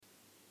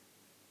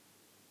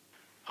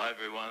Hi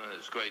everyone,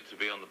 it's great to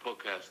be on the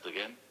podcast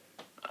again.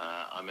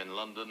 I'm in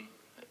London.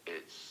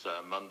 It's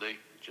Monday,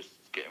 just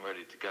getting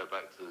ready to go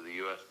back to the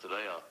US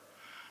today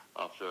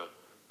after a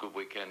good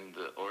weekend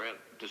at Orient.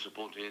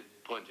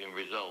 Disappointing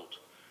result,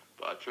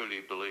 but I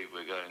truly believe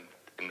we're going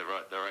in the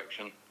right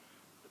direction.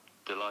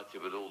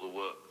 Delighted with all the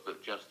work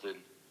that Justin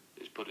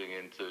is putting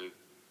into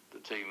the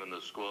team and the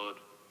squad.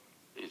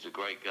 He's a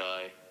great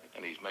guy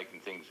and he's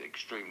making things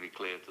extremely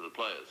clear to the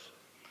players.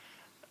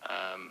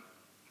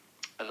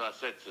 As I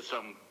said to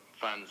some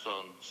fans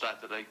on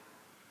Saturday,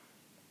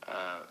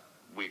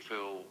 we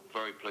feel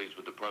very pleased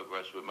with the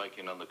progress we're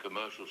making on the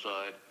commercial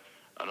side,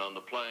 and on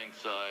the playing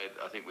side,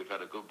 I think we've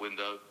had a good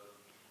window,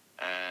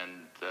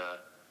 and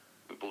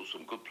we brought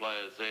some good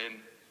players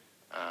in,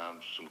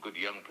 some good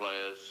young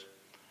players,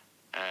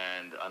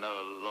 and I know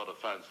a lot of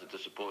fans are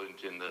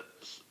disappointed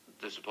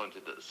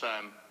that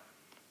Sam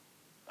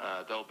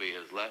Dolby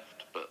has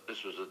left, but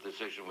this was a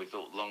decision we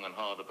thought long and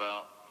hard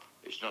about.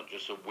 It's not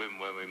just a whim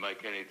when we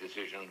make any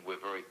decision. We're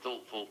very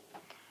thoughtful,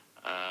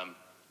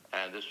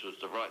 and this was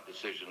the right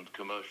decision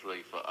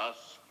commercially for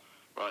us,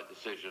 right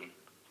decision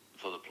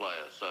for the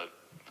player. So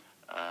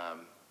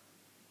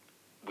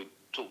we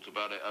talked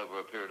about it over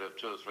a period of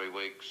 2 or 3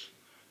 weeks,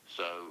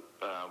 so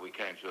we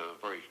came to a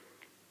very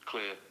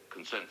clear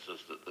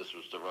consensus that this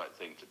was the right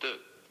thing to do.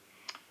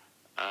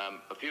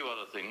 A few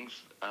other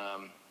things.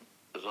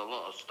 There's a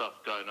lot of stuff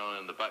going on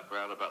in the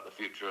background about the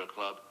future of the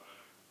club,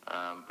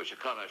 which I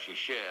can't actually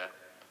share,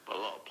 but a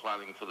lot of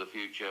planning for the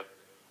future,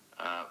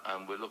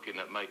 and we're looking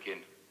at making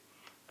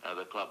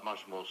the club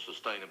much more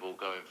sustainable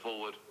going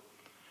forward.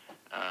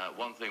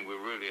 One thing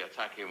we're really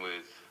attacking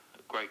with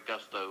great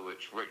gusto,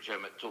 which Rich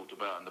Emmett talked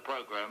about in the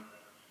programme,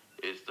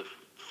 is the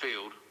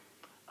field,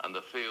 and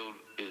the field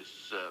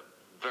is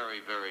very,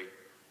 very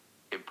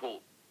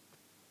important.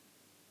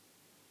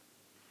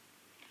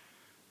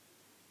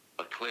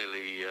 I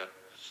clearly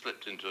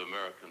slipped into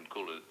American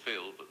calling it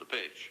field, but the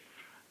pitch,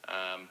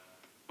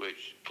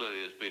 which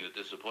clearly has been a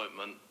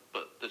disappointment,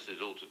 but this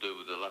is all to do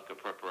with the lack of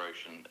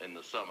preparation in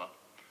the summer.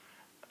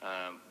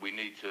 We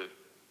need to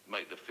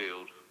make the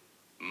field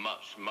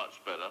much, much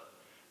better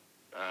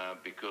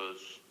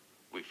because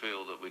we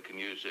feel that we can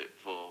use it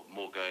for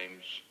more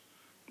games,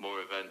 more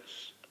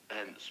events,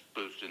 hence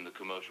boosting the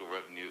commercial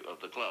revenue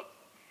of the club.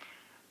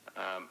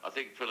 I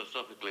think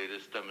philosophically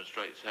this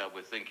demonstrates how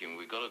we're thinking.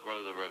 We've got to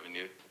grow the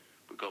revenue,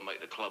 we've got to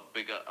make the club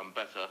bigger and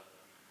better,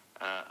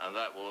 and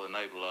that will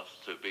enable us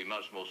to be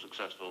much more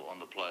successful on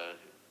the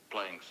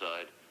playing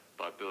side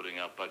by building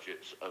our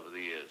budgets over the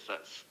years.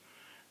 That's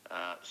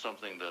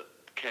something that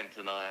Kent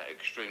and I are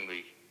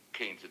extremely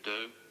keen to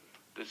do.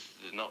 This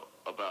is not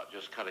about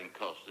just cutting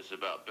costs, it's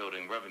about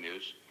building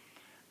revenues.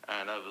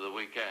 And over the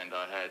weekend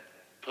I had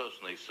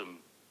personally some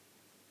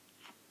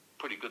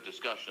pretty good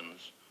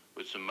discussions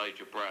with some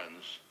major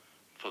brands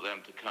for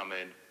them to come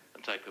in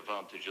and take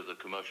advantage of the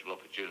commercial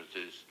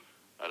opportunities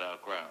at our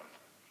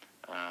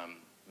ground.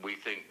 We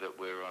think that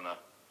we're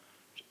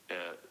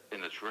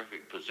in a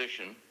terrific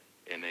position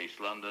in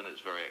East London.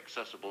 It's very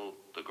accessible,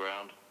 the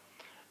ground.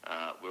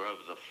 We're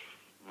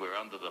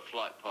under the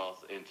flight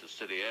path into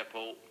City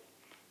Airport,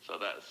 so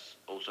that's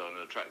also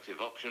an attractive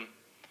option.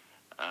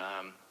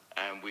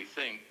 And we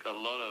think a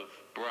lot of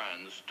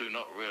brands do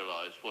not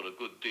realise what a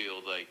good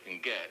deal they can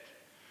get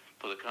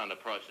for the kind of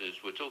prices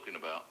we're talking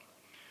about.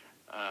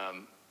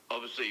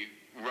 Obviously,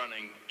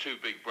 running 2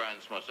 big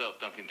brands myself,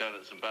 Dunkin'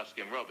 Donuts and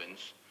Baskin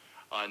Robbins,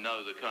 I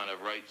know the kind of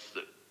rates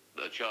that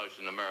are charged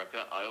in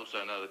America. I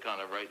also know the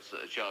kind of rates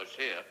that are charged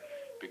here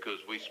because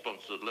we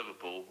sponsored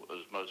Liverpool,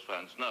 as most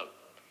fans know.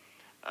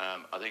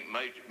 I think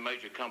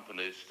major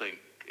companies think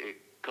it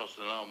costs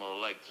an arm and a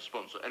leg to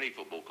sponsor any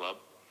football club,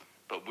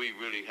 but we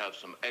really have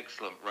some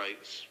excellent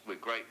rates with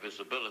great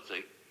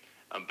visibility.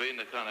 And being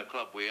the kind of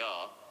club we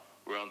are,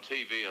 we're on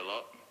TV a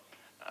lot.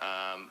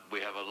 We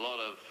have a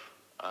lot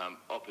of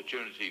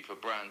opportunity for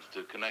brands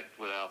to connect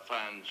with our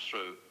fans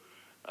through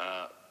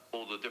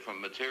all the different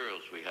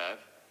materials we have.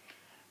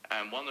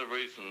 And one of the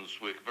reasons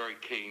we're very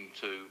keen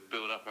to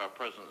build up our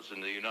presence in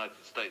the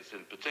United States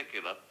in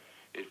particular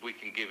is we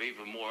can give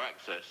even more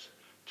access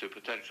to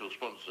potential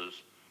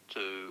sponsors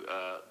to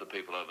the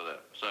people over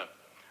there. So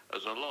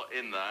there's a lot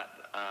in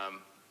that.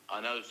 I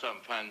know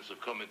some fans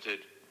have commented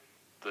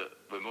that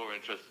we're more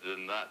interested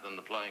in that than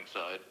the playing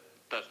side.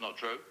 That's not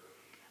true.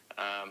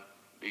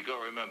 You've got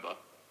to remember,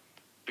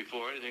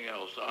 before anything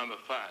else, I'm a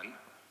fan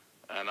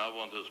and I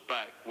want us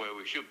back where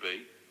we should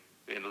be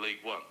in League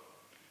One.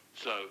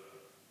 So,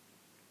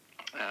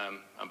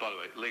 and by the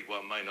way, League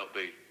One may not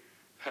be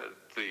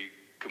the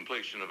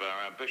completion of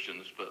our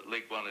ambitions, but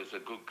League One is a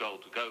good goal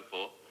to go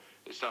for.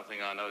 It's something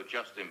I know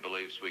Justin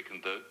believes we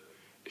can do.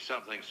 It's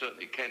something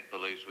certainly Kent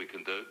believes we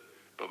can do,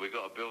 but we've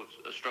got to build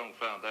a strong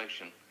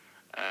foundation,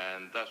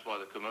 and that's why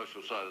the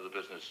commercial side of the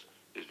business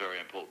is very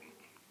important.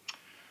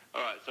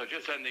 All right, so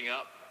just ending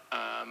up,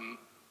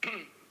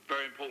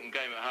 very important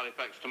game at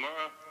Halifax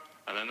tomorrow,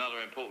 and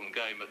another important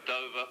game at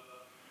Dover.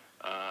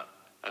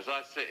 As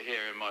I sit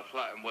here in my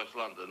flat in West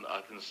London,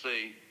 I can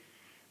see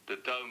the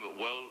dome at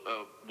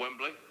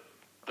Wembley.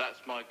 That's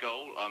that's my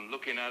goal. I'm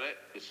looking at it.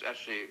 It's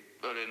actually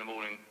early in the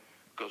morning,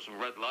 got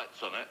some red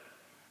lights on it.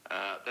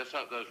 Let's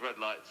hope those red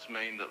lights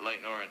mean that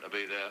Leyton Orient will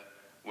be there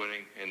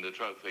winning in the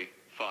trophy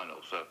final.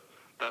 So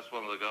that's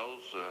one of the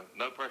goals.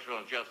 No pressure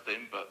on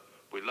Justin, but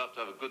we'd love to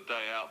have a good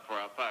day out for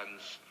our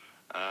fans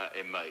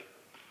in May.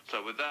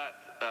 So with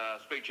that,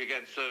 speak to you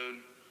again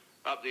soon.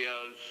 Up the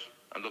O's,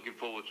 and looking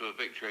forward to a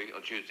victory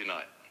on Tuesday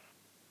night.